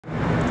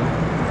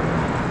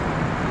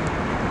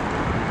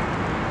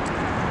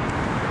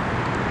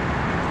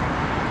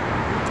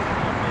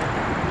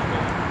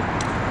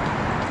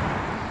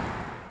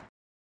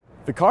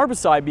The car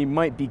beside me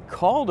might be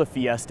called a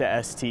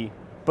Fiesta ST,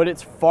 but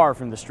it's far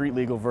from the street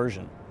legal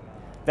version.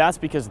 That's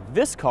because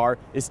this car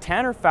is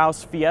Tanner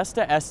Foust's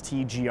Fiesta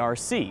ST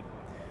GRC.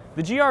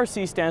 The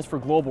GRC stands for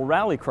Global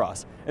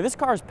RallyCross, and this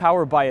car is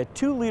powered by a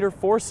 2-liter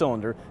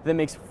 4-cylinder that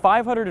makes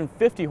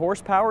 550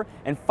 horsepower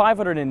and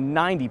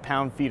 590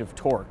 pound-feet of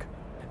torque.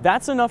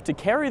 That's enough to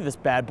carry this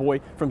bad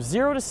boy from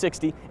 0 to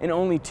 60 in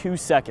only 2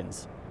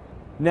 seconds.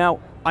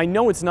 Now, I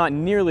know it's not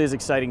nearly as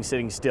exciting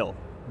sitting still,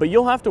 but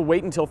you'll have to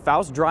wait until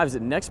Foust drives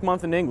it next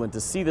month in England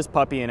to see this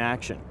puppy in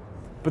action.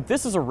 But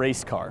this is a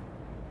race car,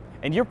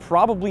 and you're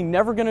probably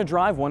never going to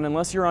drive one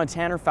unless you're on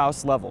Tanner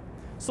Foust's level.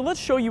 So let's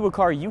show you a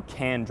car you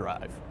can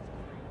drive.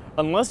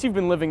 Unless you've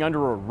been living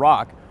under a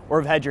rock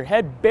or have had your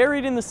head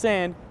buried in the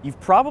sand,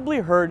 you've probably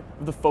heard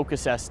of the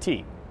Focus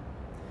ST.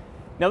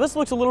 Now this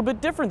looks a little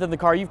bit different than the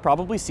car you've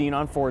probably seen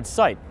on Ford's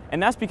site,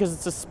 and that's because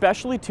it's a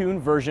specially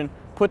tuned version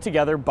put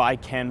together by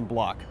Ken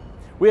Block.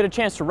 We had a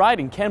chance to ride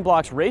in Ken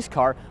Block's race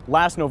car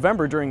last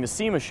November during the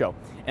SEMA show,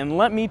 and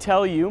let me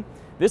tell you,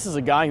 this is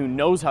a guy who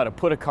knows how to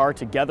put a car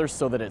together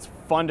so that it's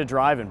fun to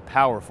drive and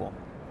powerful.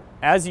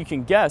 As you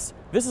can guess,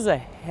 this is a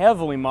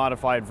heavily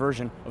modified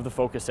version of the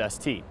Focus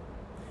ST.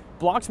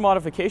 Block's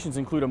modifications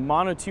include a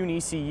monotune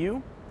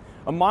ECU,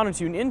 a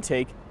monotune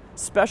intake,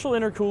 special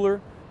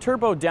intercooler,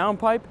 turbo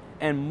downpipe,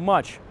 and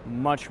much,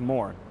 much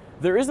more.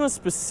 There isn't a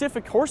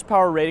specific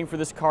horsepower rating for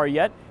this car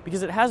yet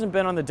because it hasn't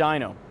been on the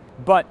dyno,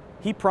 but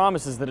he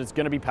promises that it's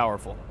going to be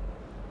powerful.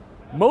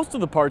 Most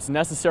of the parts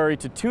necessary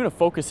to tune a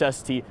Focus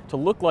ST to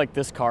look like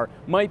this car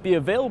might be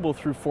available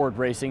through Ford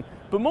Racing,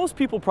 but most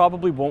people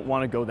probably won't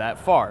want to go that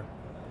far.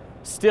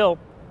 Still,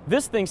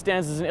 this thing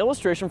stands as an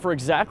illustration for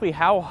exactly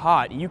how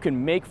hot you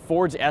can make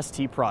Ford's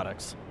ST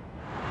products.